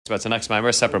So it's the next mimer,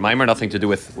 a separate mimer, nothing to do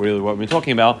with really what we're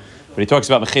talking about. But he talks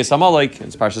about Mechias Amelek, and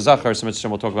it's Parsha Zachar, so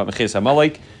we'll talk about Mechias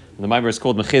Amelek. And the mimer is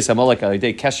called Mechias Amelek,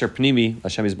 Alidei Kesher Pnimi,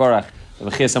 Hashem Yisbarach.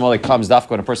 The Mechias Amelek comes dafka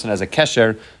when a person has a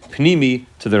Kesher Pnimi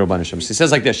to the Rabban Hashem. So he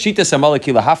says like this, Shitas Amelek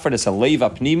ila hafredis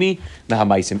aleiva Pnimi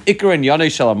mehamaisim. Ikar and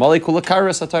Yanei shel Amelek ula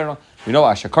karas atayra. We know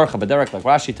Ashakarcha B'derek, like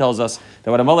Rashi tells us,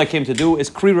 that what Amelek came to do is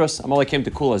Kriros. Amelek came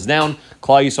to cool us down.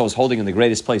 Klal Yisrael was holding in the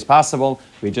greatest place possible.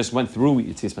 We just went through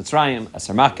Yitzias Mitzrayim,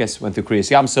 Aser Makis, went through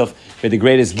Kriyas Yamsuf. We had the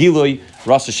greatest Gilui,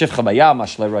 Rosh Hashivcha Bayam,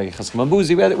 Ashlei Roi Cheskem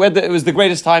Ambuzi. It was the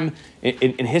greatest time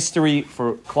in history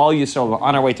for Klal Yisrael. We're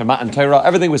on our way to Matan Torah.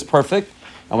 Everything was perfect.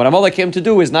 And what Amelek came to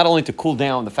do is not only to cool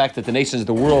down the fact that the nations of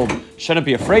the world shouldn't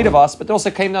be afraid of us, but it also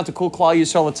came down to cool Klal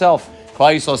Yisrael itself.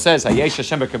 Klal Yisrael says, Hayesh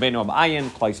Hashem b'kabeinu ayin.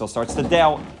 Klal Yisrael starts to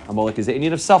doubt. Amelek is the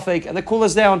Indian of suffix, and the cool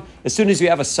is down. As soon as you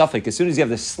have a suffix, as soon as you have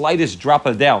the slightest drop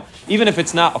of doubt, even if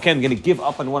it's not, okay, I'm going to give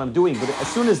up on what I'm doing, but as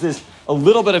soon as there's a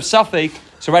little bit of suffix,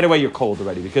 so right away you're cold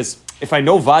already. Because if I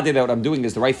know vade that what I'm doing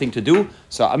is the right thing to do,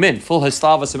 so I'm in, full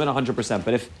histavas, I'm in 100%.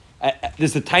 But if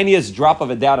there's the tiniest drop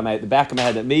of a doubt in the back of my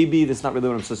head that maybe this is not really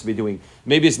what I'm supposed to be doing.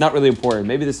 Maybe it's not really important.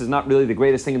 Maybe this is not really the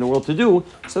greatest thing in the world to do.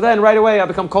 So then right away I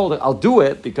become cold. I'll do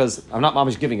it because I'm not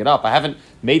mamish giving it up. I haven't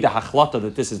made the hachlata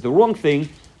that this is the wrong thing,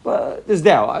 but there's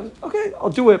doubt.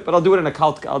 I'll do it, but I'll do it in a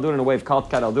kalt. I'll do it in a way of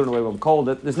kalt kat. I'll do it in a way where I'm cold.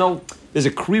 There's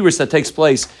a kriris that takes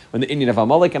place when the Indian of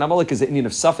Amelek, and Amelek is the Indian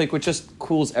of Suffolk, which just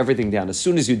cools everything down. As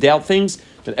soon as you doubt things,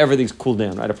 then everything's cooled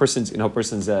down, right? A person's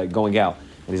going out.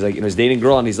 And he's like, he's dating a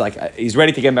girl, and he's like, he's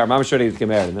ready to get married. Mama's ready to get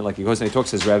married. And then he goes and he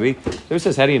talks to his Rebbe. He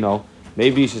says, how do you know?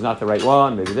 Maybe she's not the right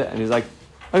one. Maybe that. And he's like,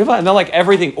 okay, fine. And then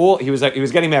everything, he was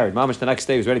getting married. Mamash the next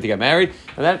day he was ready to get married,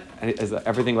 and then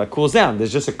everything cools down.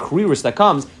 There's just a kriris that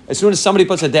comes as soon as somebody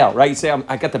puts a doubt, right? You say,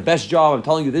 I got the best job. I'm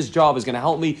telling you, this job is going to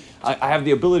help me. I have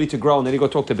the ability to grow. And then you go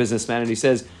talk to a businessman, and he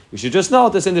says, you should just know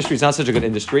this industry is not such a good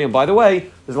industry. And by the way,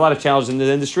 there's a lot of challenges in this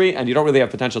industry, and you don't really have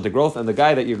potential to growth. And the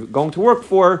guy that you're going to work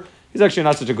for, he's actually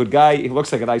not such a good guy. He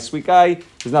looks like a nice, sweet guy.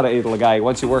 He's not an idle guy.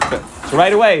 Once you work there. So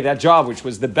right away, that job, which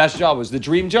was the best job, was the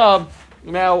dream job.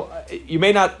 Now, you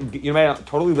may not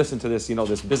totally listen to this,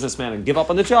 this businessman and give up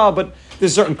on the job, but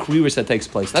there's a certain kriris that takes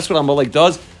place. That's what Amelek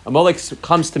does. Amelek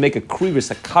comes to make a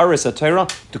kriris, a karis, a Torah,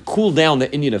 to cool down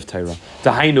the Indian of Torah.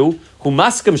 Tahainu, hu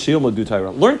maskam she'ilmod du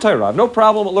Torah. Learn Torah. I have no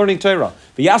problem with learning Torah.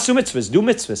 V'yasu mitzvahs, do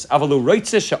mitzvahs. Avalu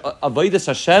roitzeh avodas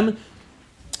Hashem,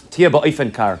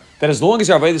 that as long as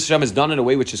our Avodas Hashem is done in a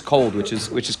way which is cold, which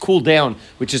is cooled down,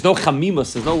 which is no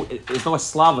chamimus, there's no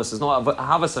eslavas, there's no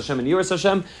ahavas Hashem and yiras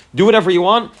Hashem, do whatever you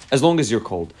want as long as you're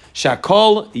cold.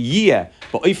 Shakol yiyeh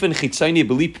ba'ofen chitzoni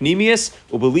b'li pnimius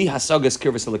u'b'li hasagas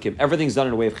kirvus elikim. Everything's done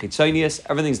in a way of chitzonius.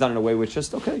 Everything's done in a way which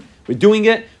just okay, we're doing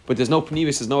it, but there's no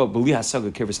pnimius, there's no b'li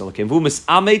hasagas kirvus elikim. V'umis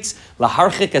ametz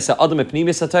laharchik es ha'adam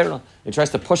pnimius ha'Torah. It tries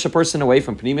to push a person away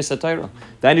from pnimius ha'Torah.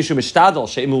 Dainishu mishtadol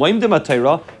she'im loimdim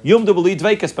ha'Torah yom du b'li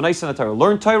dveikas b'naisin ha'Torah.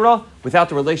 Learn Torah without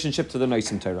the relationship to the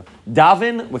naisim Torah.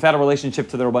 Daven without a relationship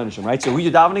to the Rabban Hashem. Right. So who are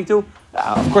you davening to?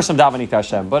 Of course I'm davening to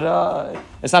Hashem, but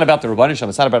it's not about the Rabban Hashem.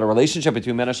 It's not about a relationship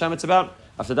between men and Hashem. It's about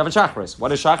after daven shachris.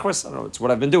 What is shachris? I don't know. It's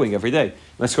what I've been doing every day.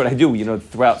 That's what I do.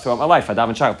 Throughout my life, I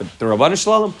daven shachris. But the Rabban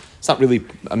Shalom, it's not really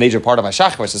a major part of my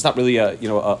shachris. It's not really a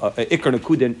ikar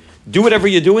nekudin. Do whatever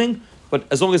you're doing, but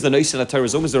as long as the Nais and the Torah,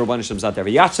 as long as the Rabban Hashem is not there.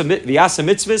 V'yasa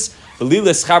mitzvahs,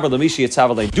 v'lilas chaber l'mishi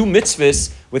yitzav. Do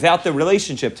mitzvahs without the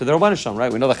relationship to the Rabban Hashem,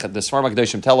 right? We know that the Sfarim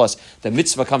HaKadoshim tell us that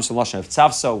mitzvah comes from lashon of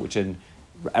tzavso, which in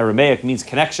Aramaic means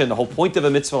connection. The whole point of a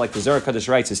mitzvah, like the Zohar Kadosh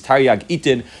writes, is taryag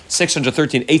itin.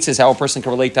 613 8 says how a person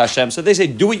can relate to Hashem. So they say,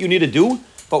 do what you need to do,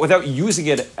 but without using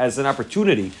it as an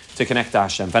opportunity to connect to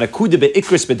Hashem.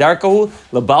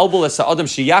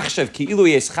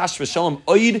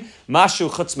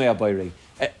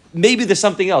 Maybe there's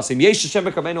something else.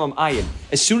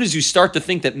 As soon as you start to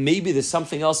think that maybe there's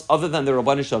something else other than the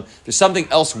Rabban Hashem, there's something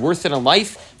else worth it in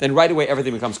life, then right away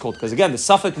everything becomes cold. Because again, the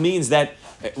suffix means that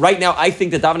right now I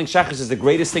think that davening shachris is the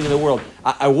greatest thing in the world.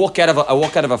 I walk out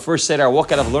of a first seder, I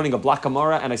walk out of learning a block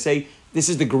Gemara, and I say, this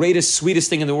is the greatest, sweetest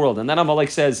thing in the world. And then Amelek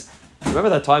says, remember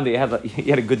that time that you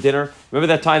had a good dinner? Remember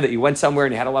that time that you went somewhere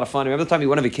and you had a lot of fun? Remember the time you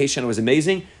went on vacation and it was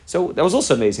amazing? So that was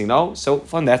also amazing, no? So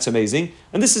fun, that's amazing.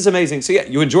 And this is amazing. So yeah,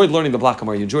 you enjoyed learning the block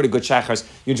Gemara, you enjoyed a good shachars,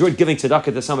 you enjoyed giving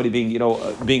tzedakah to somebody, being a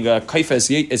kaifa as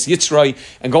yitzray,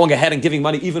 and going ahead and giving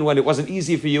money even when it wasn't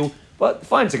easy for you. But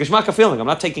fine, it's a geshmaka feeling. I'm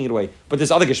not taking it away. But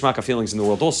there's other geshmaka feelings in the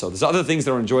world also. There's other things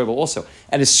that are enjoyable also.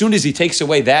 And as soon as he takes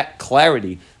away that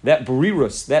clarity, that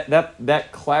berirus,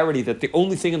 that clarity that the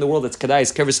only thing in the world that's kedai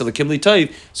is kevis elikim li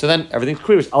toiv, so then everything's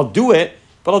kriris. I'll do it,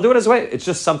 but I'll do it as a way. It's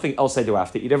just something else I do. I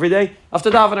have to eat every day. I have to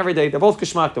daven every day. They're both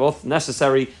geschmack. They're both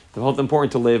necessary. They're both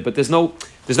important to live. But there's no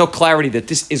clarity that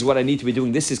this is what I need to be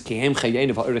doing. This is kihem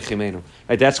chayenu va'orech chimenu.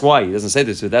 Right? That's why he doesn't say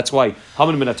this. That's why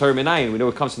haman min atar minayin. We know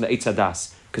it comes from the eitz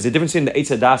hadas. Because the difference between the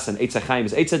eitz hadas and eitz hachaim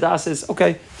is eitz hadas is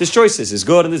okay. There's choices. There's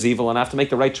good and there's evil, and I have to make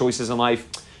the right choices in life.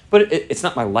 But it's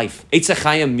not my life. Eitz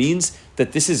hachaim means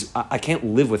that this is I can't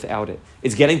live without it.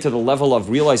 It's getting to the level of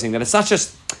realizing that it's not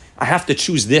just I have to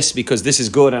choose this because this is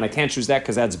good and I can't choose that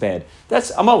because that's bad.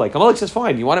 That's Amelek. Amelek says,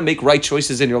 fine, you want to make right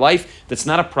choices in your life, that's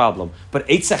not a problem. But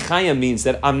Eitz HaChaim means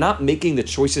that I'm not making the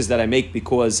choices that I make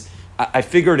because I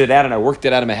figured it out and I worked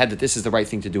it out in my head that this is the right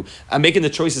thing to do. I'm making the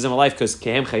choices in my life because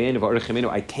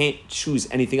I can't choose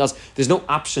anything else. There's no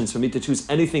options for me to choose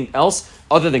anything else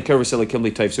other than Kirvasili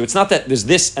Kimli Taif. So it's not that there's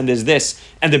this, and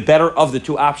the better of the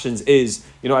two options is,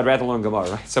 I'd rather learn Gemara,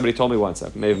 right? Somebody told me once,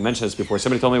 I may have mentioned this before,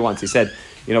 somebody told me once, he said,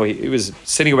 he was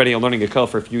sitting already and learning a kol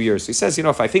for a few years. He says,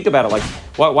 if I think about it, like,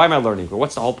 why am I learning? Or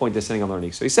what's the whole point of sitting and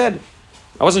learning? So he said,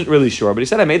 I wasn't really sure, but he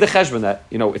said, I made the cheshbon that,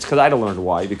 it's because I had to learn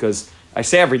why, because I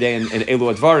say every day in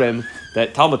Elu Advarim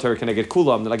that Talmud Torah can I get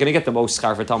kulam, that I'm going to get the most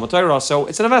schar for Talmud Torah, so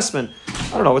it's an investment.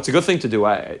 I don't know, it's a good thing to do.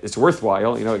 It's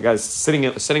worthwhile. A guy's sitting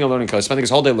and learning, spending his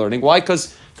whole day learning. Why?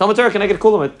 Because Talmud Torah can I get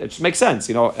kulam. It just makes sense.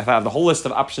 If I have the whole list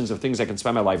of options of things I can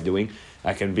spend my life doing,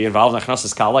 I can be involved in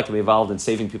Achnasas Kala, I can be involved in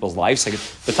saving people's lives.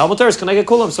 The Talmud Torah is can I get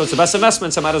kulam, so it's the best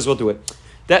investment, so I might as well do it.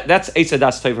 That's Eitz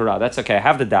Das Tevara. That's okay. I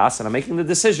have the das, and I'm making the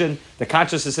decision, the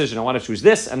conscious decision. I want to choose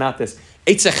this and not this.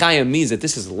 Eitz HaChaim means that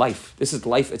this is life. This is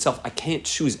life itself. I can't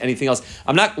choose anything else.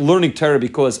 I'm not learning Torah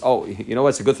because,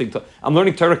 it's a good thing to... I'm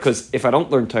learning Torah because if I don't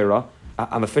learn Torah,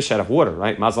 I'm a fish out of water,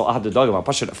 right? Mazel ahad dogam. I'm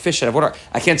a fish out of water.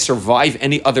 I can't survive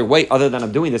any other way other than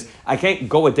I'm doing this. I can't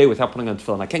go a day without putting on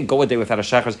tefillin. I can't go a day without a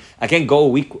shachar. I can't go a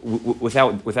week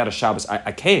without a Shabbos.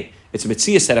 I can't. It's a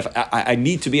mitzvah that if I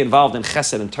need to be involved in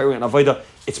chesed and Torah and avodah,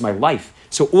 it's my life.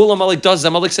 So all Amelek does,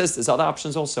 Amelek says, there's other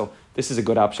options also. This is a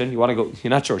good option. You want to go, you're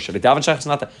not sure. Should I daven shachris?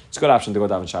 Not that. It's a good option to go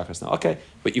daven shachris now. Okay,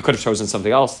 but you could have chosen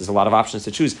something else. There's a lot of options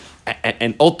to choose.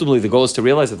 And ultimately, the goal is to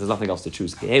realize that there's nothing else to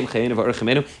choose.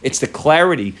 It's the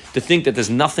clarity to think that there's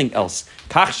nothing else.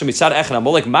 Amelek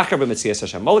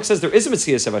says there is a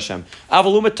mitzvah of Hashem.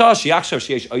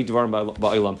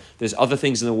 There's other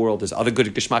things in the world. There's other good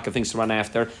geshmak of things to run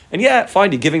after. And yeah,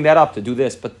 fine, you're giving that up to do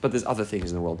this, but there's other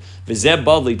things in the world.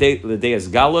 Is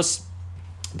galus.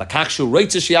 Do the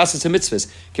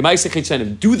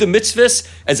mitzvahs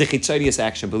as a chitzonius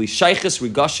action. Beli shaychus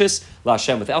rigashis la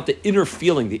Hashem, without the inner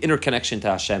feeling, the inner connection to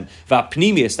Hashem.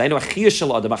 Va'pnimius, I know achiyas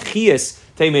shel adam, achiyas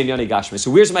teimen yoni gashmi.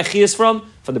 So where's my chiyas from?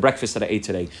 From the breakfast that I ate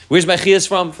today. Where's my chiyas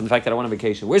from? From the fact that I went on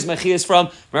vacation. Where's my chiyas from?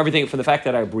 From everything, from the fact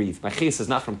that I breathe. My chiyas is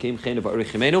not from Kim Chenu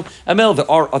va'Orichimenu. Amel, there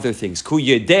are other things. Ku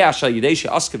yedei ashal yedei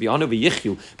she'askav yanu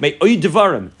v'yichyu. May oy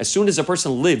devarim. As soon as a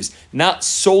person lives, not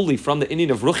solely from the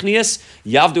Indian of Ruchnias,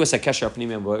 yavdu es hakesher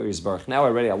apnimi v'Yisbarach. Now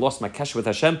I lost my kesher with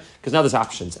Hashem because now there's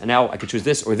options, and now I can choose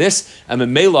this or this.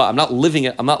 And Mela, I'm not living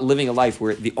a life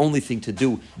where the only thing to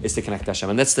do is to connect to Hashem,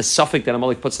 and that's the suffix that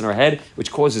Amelek puts in our head,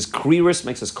 which causes kriris,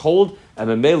 makes us cold. And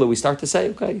in Mela, we start to say,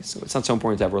 okay, so it's not so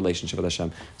important to have a relationship with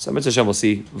Hashem. So Mitzvah Hashem, we'll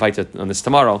see Vaita on this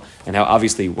tomorrow, and how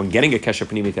obviously when getting a kesher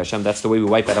panimi to Hashem, that's the way we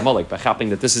wipe out Amelek, by chapping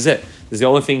that this is it. This is the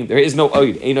only thing. There is no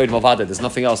oid, ein oid malvada. There's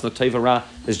nothing else, no teva ra.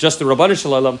 There's just the Rabbanu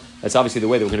Shalom. That's obviously the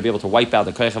way that we're going to be able to wipe out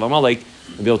the koyach of Amelek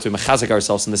and be able to mechazik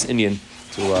ourselves in this Indian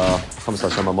to come to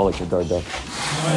Hashem Amelek and Darkecha.